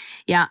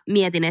 Ja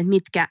mietin, että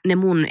mitkä ne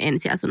mun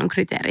ensiasunnon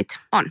kriteerit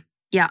on.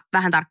 Ja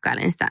vähän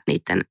tarkkailen sitä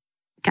niiden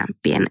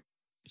kämppien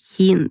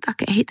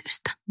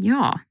hintakehitystä.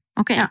 Joo,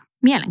 okei. Okay.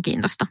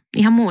 Mielenkiintoista.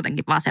 Ihan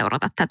muutenkin vaan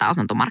seurata tätä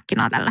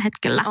asuntomarkkinaa tällä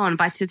hetkellä. On,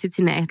 paitsi että sitten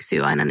sinne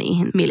eksyy aina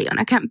niihin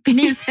miljoonakämppiin,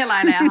 niin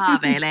selailee ja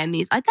haaveilee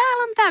niistä. Ai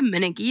täällä on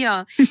tämmönenkin,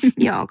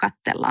 joo,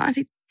 katsellaan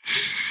sitten.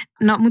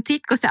 No, mutta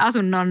sitten kun se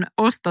asunnon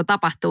osto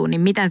tapahtuu,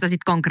 niin miten sä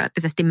sitten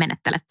konkreettisesti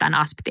menettelet tämän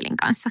ASP-tilin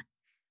kanssa?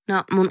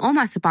 No mun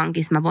omassa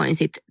pankissa mä voin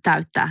sitten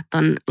täyttää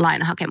ton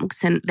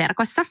lainahakemuksen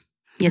verkossa.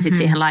 Ja sitten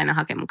siihen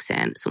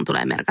lainahakemukseen sun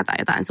tulee merkata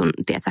jotain sun,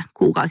 tiedätkö,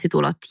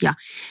 kuukausitulot ja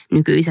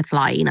nykyiset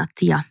lainat.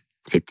 Ja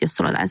sitten jos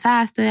sulla on jotain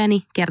säästöjä,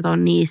 niin kertoo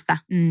niistä,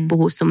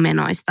 puhua sun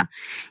menoista.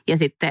 Ja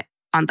sitten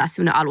antaa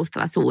semmoinen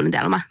alustava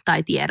suunnitelma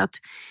tai tiedot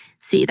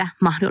siitä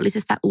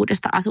mahdollisesta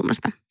uudesta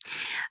asunnosta.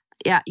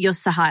 Ja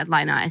jos sä haet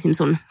lainaa esim.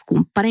 Sun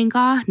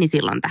kumppaninkaan, niin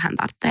silloin tähän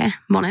tarvitsee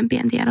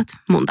molempien tiedot.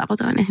 Mun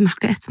tavoite on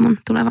esimerkiksi mun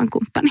tulevan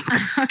kumppanin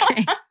kanssa.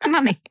 Okei, no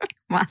niin,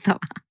 mahtavaa.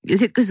 Ja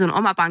sitten kun sun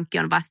oma pankki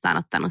on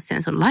vastaanottanut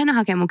sen sun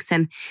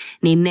lainahakemuksen,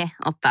 niin ne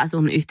ottaa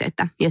sun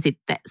yhteyttä. Ja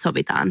sitten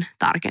sovitaan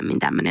tarkemmin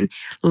tämmöinen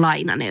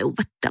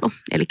lainaneuvottelu.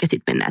 Eli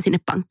sitten mennään sinne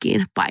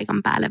pankkiin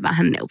paikan päälle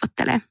vähän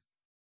neuvottelemaan.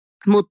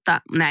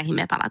 Mutta näihin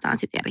me palataan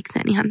sitten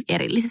erikseen ihan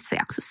erillisessä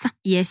jaksossa.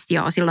 Jes,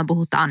 joo. Silloin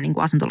puhutaan niin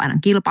kuin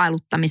asuntolainan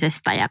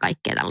kilpailuttamisesta ja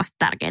kaikkea tällaista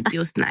tärkeää.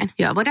 Just näin.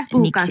 Joo, voidaan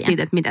puhua myös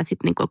siitä, että mitä sitten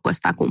niin kun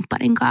ostaa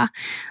kumppaninkaan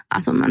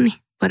asunnon, niin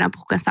voidaan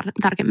puhua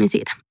tarkemmin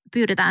siitä.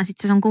 Pyydetään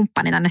sitten se sun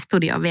kumppani tänne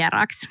studion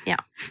vieraaksi. Joo,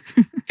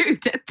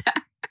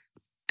 pyydetään.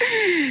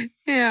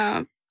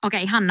 Joo.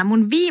 Okei, Hanna,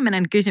 mun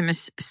viimeinen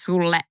kysymys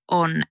sulle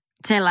on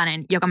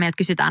sellainen, joka meiltä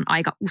kysytään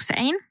aika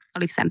usein.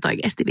 Oliko tämä nyt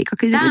oikeasti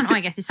viikakysymys? Tämä on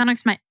oikeasti,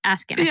 sanoinko mä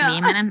äsken, että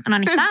viimeinen? No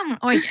niin, tämä on mun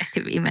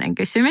oikeasti viimeinen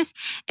kysymys.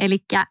 Eli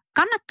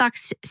kannattaako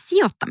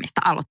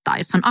sijoittamista aloittaa,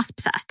 jos on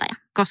ASP-säästäjä?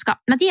 Koska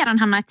mä tiedän,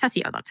 Hanna, että sä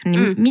sijoitat,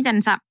 niin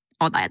miten sä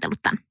oot ajatellut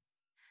tämän?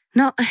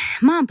 No,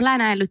 mä oon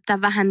plänäillyt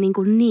tämän vähän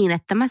niin,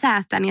 että mä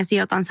säästän ja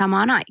sijoitan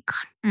samaan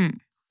aikaan.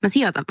 Mä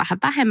sijoitan vähän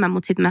vähemmän,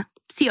 mutta sitten mä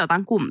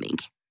sijoitan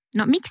kumminkin.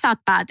 No, miksi sä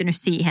oot päätynyt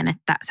siihen,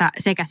 että sä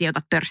sekä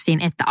sijoitat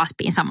pörssiin että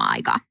ASPiin samaan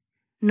aikaan?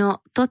 No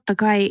totta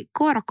kai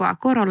korkoa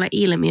korolle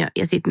ilmiö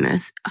ja sitten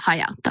myös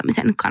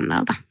hajauttamisen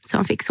kannalta. Se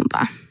on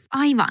fiksumpaa.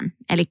 Aivan.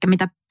 Eli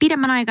mitä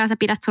pidemmän aikaa sä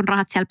pidät sun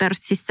rahat siellä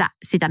pörssissä,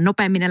 sitä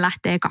nopeammin ne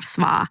lähtee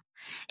kasvaa.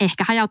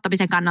 Ehkä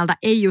hajauttamisen kannalta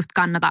ei just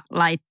kannata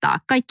laittaa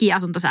kaikkia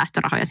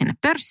asuntosäästörahoja sinne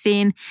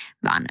pörssiin,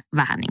 vaan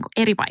vähän niin kuin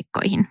eri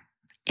paikkoihin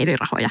eri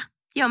rahoja.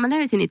 Joo, mä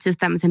löysin itse asiassa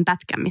tämmöisen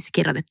pätkän, missä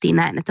kirjoitettiin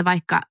näin, että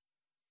vaikka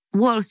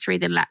Wall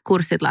Streetillä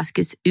kurssit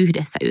laskisi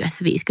yhdessä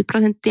yössä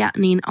 50%,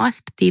 niin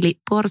ASP-tili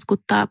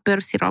porskuttaa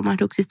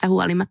pörssiromahduksista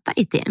huolimatta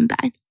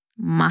eteenpäin.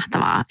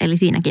 Mahtavaa. Eli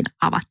siinäkin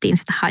avattiin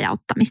sitä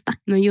hajauttamista.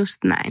 No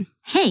just näin.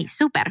 Hei,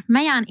 super.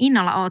 Mä jään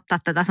innolla odottaa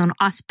tätä sun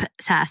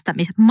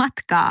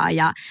ASP-säästämismatkaa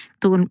ja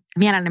tuun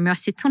mielelläni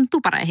myös sit sun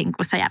tupareihin,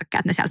 kun sä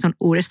järkkäät ne siellä sun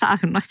uudessa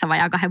asunnossa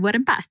vajaa 2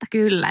 vuoden päästä.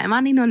 Kyllä. Ja mä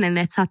oon niin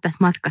onnellinen, että sä oot tässä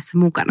matkassa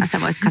mukana.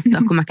 Sä voit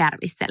katsoa, kun mä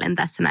kärvistelen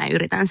tässä näin,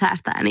 yritän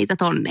säästää niitä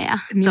tonneja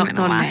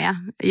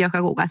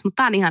joka kuukausi.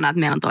 Mutta tää on ihanaa, että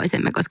meillä on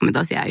toisemme, koska me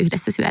tosiaan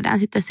yhdessä syödään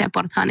sitten siellä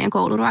Porthaanian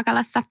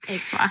kouluruokalassa.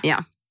 Eiks vaan? Joo,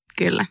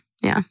 kyllä.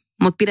 Joo.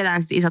 Mutta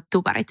pidetään sitten isot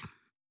tuparit.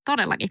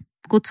 Todellakin.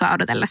 Kutsua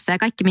odotellessa ja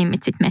kaikki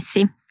mimmit sit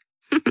messiin.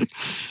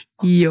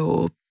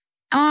 Joo.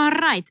 All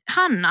right.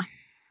 Hanna,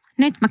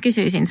 nyt mä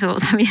kysyisin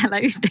sulta vielä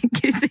yhden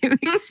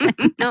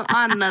kysymyksen. No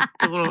anna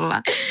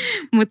tulla.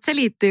 Mutta se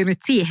liittyy nyt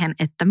siihen,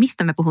 että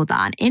mistä me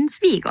puhutaan ensi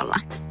viikolla.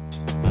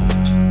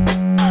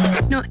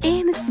 No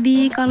ensi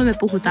viikolla me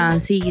puhutaan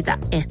siitä,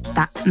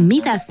 että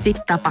mitä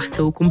sitten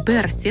tapahtuu, kun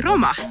pörssi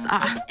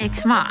romahtaa.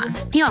 Eiks vaan?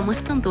 Joo,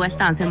 musta tuntuu, että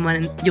tämä on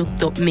semmoinen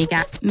juttu,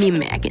 mikä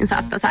mimmejäkin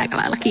saattaisi aika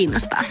lailla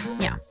kiinnostaa.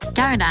 Joo,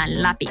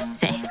 käydään läpi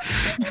se.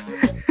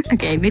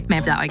 Okei, nyt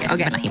meidän pitää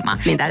oikeasti mennä himaan.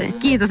 Niin täytyy.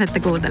 Kiitos, että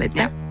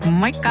kuuntelitte.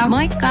 Moikka!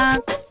 Moikka!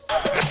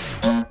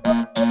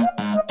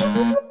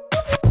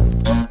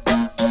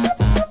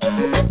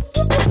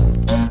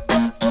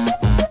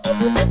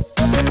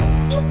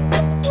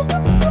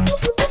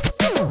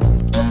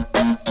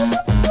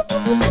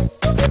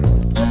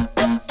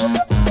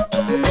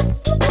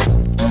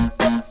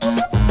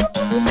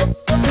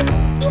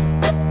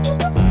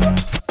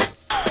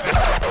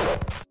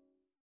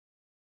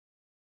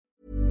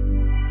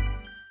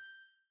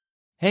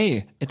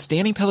 Hey, it's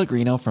Danny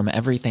Pellegrino from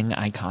Everything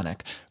Iconic.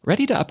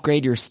 Ready to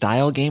upgrade your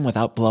style game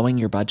without blowing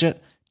your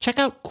budget? Check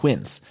out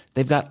Quince.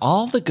 They've got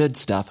all the good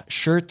stuff,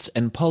 shirts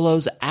and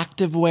polos,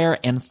 activewear,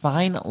 and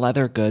fine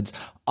leather goods,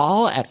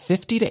 all at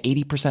 50 to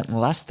 80%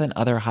 less than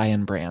other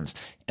high-end brands.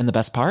 And the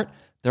best part?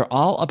 They're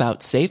all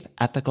about safe,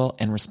 ethical,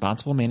 and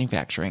responsible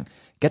manufacturing.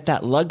 Get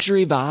that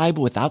luxury vibe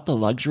without the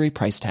luxury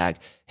price tag.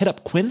 Hit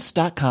up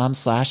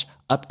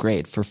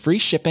quince.com/upgrade for free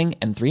shipping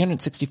and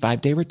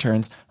 365-day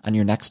returns on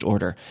your next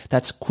order.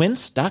 That's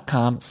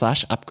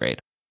quince.com/upgrade.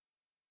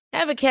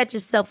 Ever catch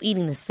yourself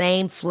eating the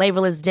same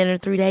flavorless dinner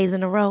 3 days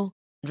in a row?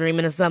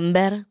 Dreaming of something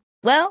better?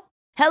 Well,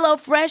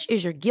 HelloFresh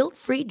is your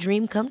guilt-free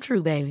dream come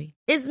true, baby.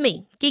 It's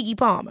me, Keke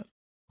Palmer.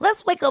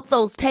 Let's wake up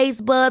those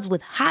taste buds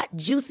with hot,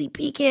 juicy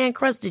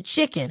pecan-crusted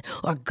chicken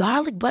or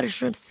garlic butter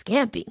shrimp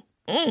scampi.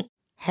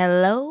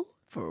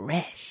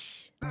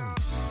 HelloFresh.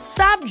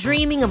 Stop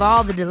dreaming of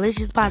all the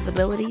delicious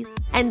possibilities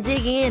and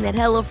dig in at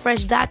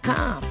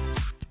HelloFresh.com.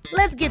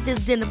 Let's get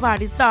this dinner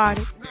party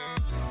started.